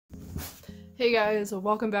Hey guys,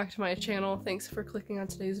 welcome back to my channel. Thanks for clicking on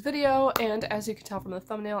today's video, and as you can tell from the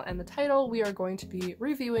thumbnail and the title, we are going to be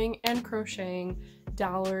reviewing and crocheting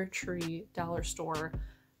Dollar Tree dollar store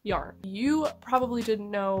yarn. You probably didn't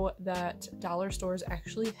know that dollar stores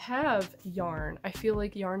actually have yarn. I feel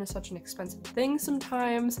like yarn is such an expensive thing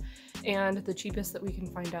sometimes, and the cheapest that we can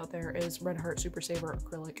find out there is Red Heart Super Saver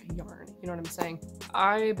acrylic yarn. You know what I'm saying?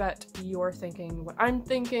 I bet you're thinking what I'm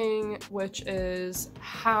thinking, which is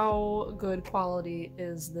how good quality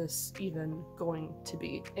is this even going to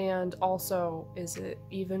be? And also, is it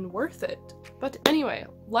even worth it? But anyway,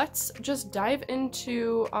 let's just dive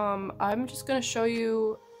into, I'm just gonna show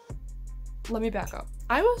you. Let me back up.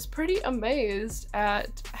 I was pretty amazed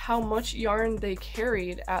at how much yarn they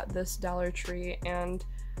carried at this Dollar Tree, and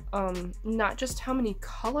not just how many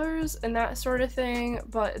colors and that sort of thing,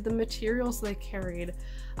 but the materials they carried.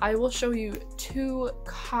 I will show you 2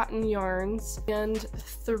 cotton yarns and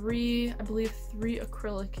three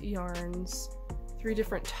acrylic yarns. 3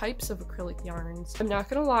 different types of acrylic yarns. I'm not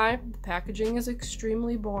gonna lie, the packaging is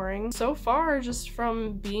extremely boring. So far, just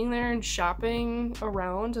from being there and shopping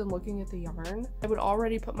around and looking at the yarn, I would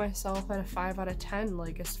already put myself at a 5 out of 10,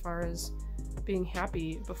 like as far as being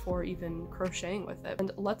happy before even crocheting with it.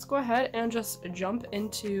 And let's go ahead and just jump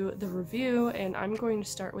into the review, and I'm going to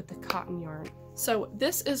start with the cotton yarn. So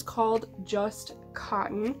this is called Just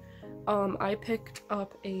Cotton. I picked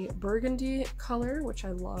up a burgundy color, which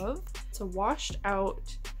I love. It's a washed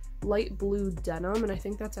out light blue denim, and I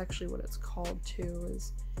think that's actually what it's called too,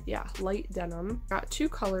 is yeah, light denim. Got 2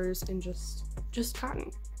 colors in just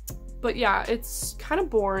cotton. But yeah, it's kind of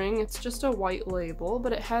boring. It's just a white label,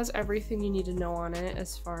 but it has everything you need to know on it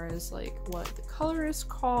as far as like what the color is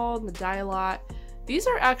called, the dye lot. These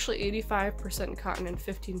are actually 85% cotton and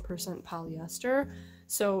 15% polyester,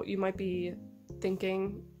 so you might be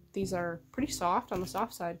thinking these are pretty soft, on the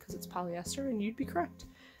soft side, because it's polyester, and you'd be correct.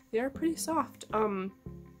 They are pretty soft.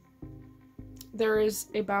 There is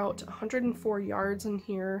about 104 yards in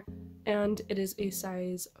here, and it is a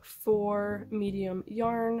size 4 medium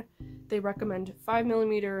yarn. They recommend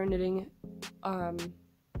 5mm knitting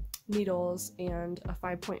needles and a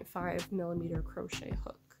 5.5mm crochet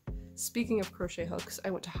hook. Speaking of crochet hooks, I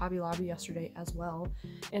went to Hobby Lobby yesterday as well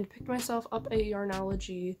and picked myself up a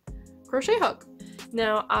Yarnology crochet hook.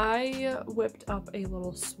 Now, I whipped up a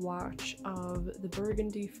little swatch of the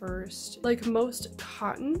burgundy first. Like most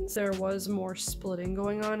cottons, there was more splitting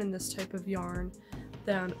going on in this type of yarn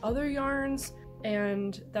than other yarns,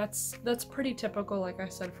 and that's pretty typical, like I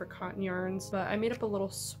said, for cotton yarns. But I made up a little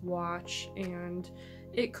swatch, and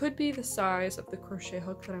it could be the size of the crochet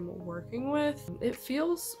hook that I'm working with. It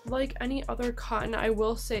feels like any other cotton. I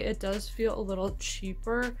will say it does feel a little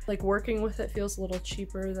cheaper. Like working with it feels a little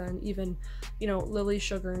cheaper than even, you know, Lily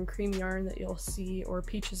Sugar and Cream yarn that you'll see, or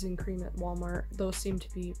Peaches and Cream at Walmart. Those seem to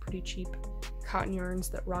be pretty cheap cotton yarns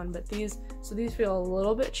that run, but these feel a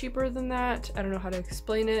little bit cheaper than that. I don't know how to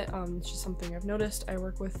explain it. It's just something I've noticed. I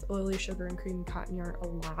work with Lily Sugar and Cream cotton yarn a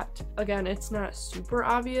lot. Again, it's not super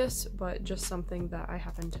obvious, but just something that I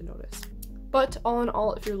happen to notice. But all in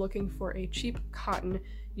all, if you're looking for a cheap cotton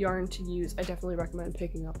yarn to use, I definitely recommend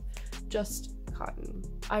picking up Just Cotton.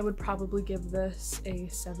 I would probably give this a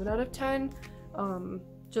 7 out of 10.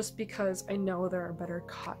 Just because I know there are better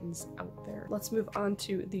cottons out there. Let's move on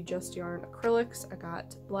to the Just Yarn acrylics. I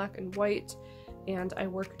got black and white, and I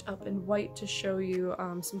worked up in white to show you.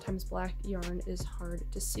 Sometimes black yarn is hard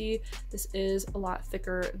to see. This is a lot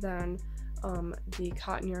thicker than the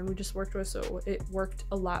cotton yarn we just worked with, so it worked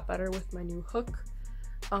a lot better with my new hook.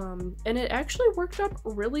 And it actually worked up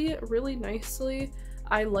really, really nicely.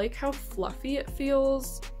 I like how fluffy it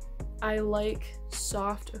feels. I like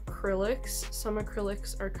soft acrylics. Some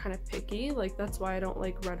acrylics are kind of picky, like that's why I don't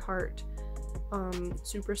like Red Heart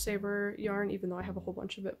Super Saver yarn, even though I have a whole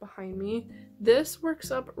bunch of it behind me. This works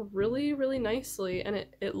up really, really nicely, and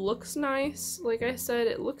it looks nice. Like I said,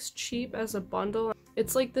 it looks cheap as a bundle.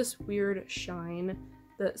 It's like this weird shine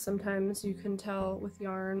that sometimes you can tell with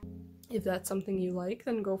yarn. If that's something you like,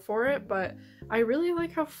 then go for it, but I really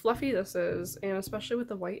like how fluffy this is, and especially with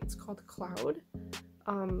the white, it's called Cloud.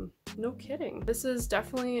 No kidding. This is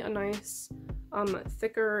definitely a nice,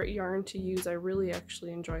 thicker yarn to use. I really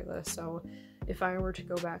actually enjoy this, so if I were to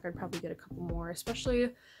go back, I'd probably get a couple more,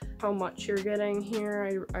 especially how much you're getting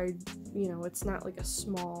here. You know, it's not like a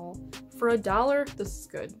small, for $1, this is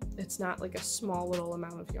good. It's not like a small little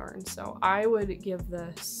amount of yarn, so I would give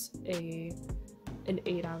this an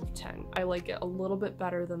 8 out of 10. I like it a little bit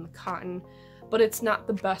better than the cotton, but it's not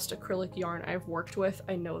the best acrylic yarn I've worked with.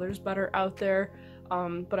 I know there's better out there,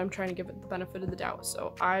 but I'm trying to give it the benefit of the doubt,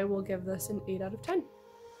 so I will give this an 8 out of 10.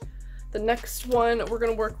 The next one we're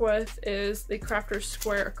going to work with is the Crafter's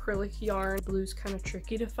Square acrylic yarn. Blue's kind of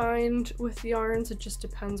tricky to find with yarns. It just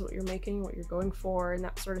depends what you're making, what you're going for, and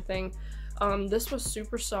that sort of thing. This was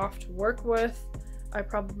super soft to work with. I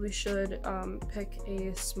probably should pick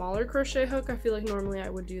a smaller crochet hook. I feel like normally I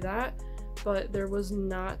would do that, but there was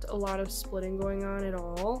not a lot of splitting going on at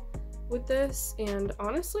all with this, and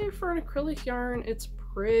honestly for an acrylic yarn it's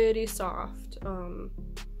pretty soft.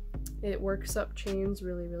 It works up chains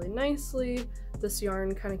really nicely. This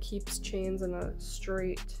yarn kind of keeps chains in a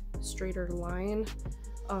straighter line,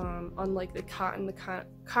 unlike the cotton. The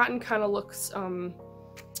cotton kind of looks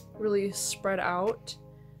really spread out,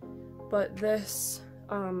 but this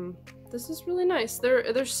is really nice.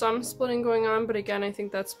 There's some splitting going on, but again, I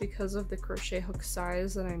think that's because of the crochet hook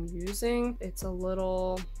size that I'm using. It's a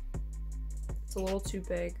little too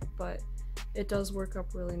big, but it does work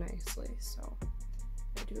up really nicely, so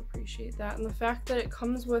I do appreciate that. And the fact that it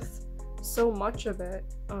comes with so much of it,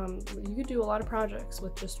 you could do a lot of projects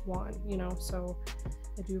with just one, you know, so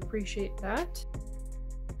I do appreciate that.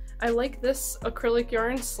 I like this acrylic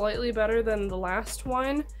yarn slightly better than the last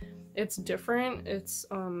one. It's different, it's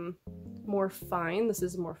more fine. This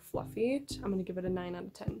is more fluffy. I'm gonna give it a 9 out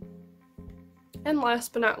of 10. And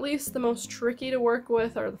last but not least, the most tricky to work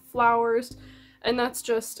with are the flowers. And that's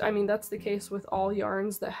just, I mean, that's the case with all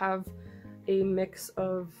yarns that have a mix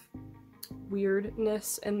of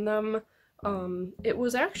weirdness in them. It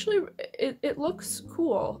was actually, it looks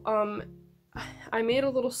cool. I made a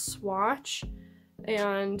little swatch,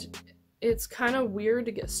 and it's kind of weird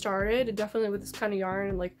to get started, definitely with this kind of yarn.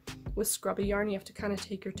 And like with scrubby yarn, you have to kind of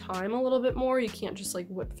take your time a little bit more. You can't just like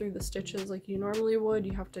whip through the stitches like you normally would.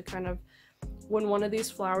 You have to kind of, when one of these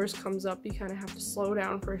flowers comes up, you kind of have to slow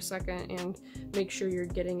down for a second and make sure you're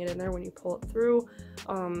getting it in there when you pull it through.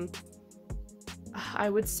 I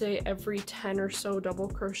would say every 10 or so double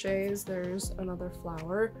crochets there's another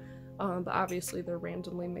flower, but obviously they're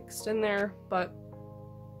randomly mixed in there. But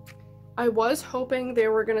I was hoping they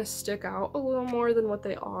were gonna stick out a little more than what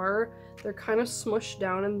they are. They're kind of smushed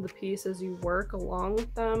down in the piece as you work along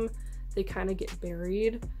with them. They kind of get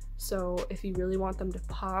buried, so if you really want them to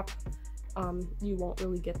pop, you won't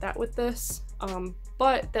really get that with this,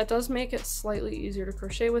 but that does make it slightly easier to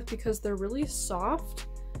crochet with because they're really soft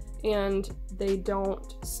and they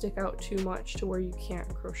don't stick out too much to where you can't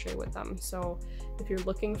crochet with them. So if you're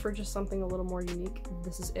looking for just something a little more unique,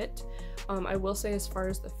 this is it. I will say, as far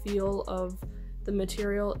as the feel of the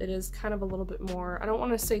material, it is kind of a little bit more, I don't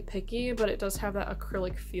want to say picky, but it does have that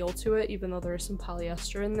acrylic feel to it, even though there's some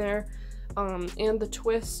polyester in there. And the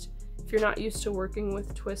twist, if you're not used to working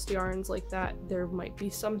with twist yarns like that, there might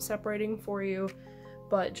be some separating for you,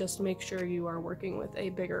 but just make sure you are working with a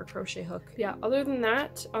bigger crochet hook. Yeah, other than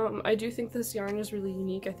that, I do think this yarn is really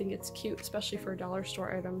unique. I think it's cute, especially for a dollar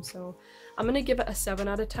store item, so I'm gonna give it a 7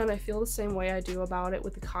 out of 10. I feel the same way I do about it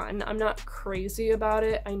with the cotton. I'm not crazy about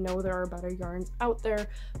it. I know there are better yarns out there,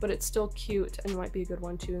 but it's still cute and might be a good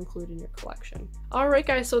one to include in your collection. Alright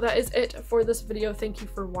guys, so that is it for this video. Thank you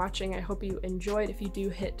for watching. I hope you enjoyed. If you do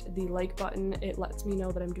hit the like button, it lets me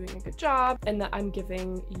know that I'm doing a good job and that I'm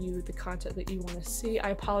giving you the content that you want to see. I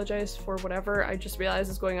apologize for whatever I just realized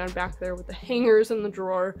is going on back there with the hangers in the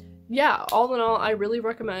drawer. Yeah, all in all, I really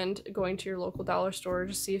recommend going to your local dollar store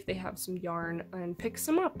to see if they have some yarn and pick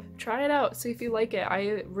some up. Try it out, see if you like it.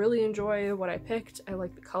 I really enjoy what I picked. I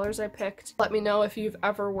like the colors I picked. Let me know if you've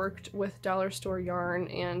ever worked with dollar store yarn,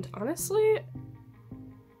 and honestly,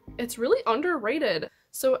 it's really underrated.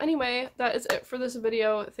 So anyway, that is it for this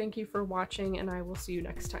video. Thank you for watching, and I will see you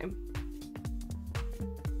next time.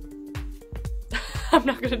 I'm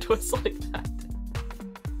not gonna twist like that.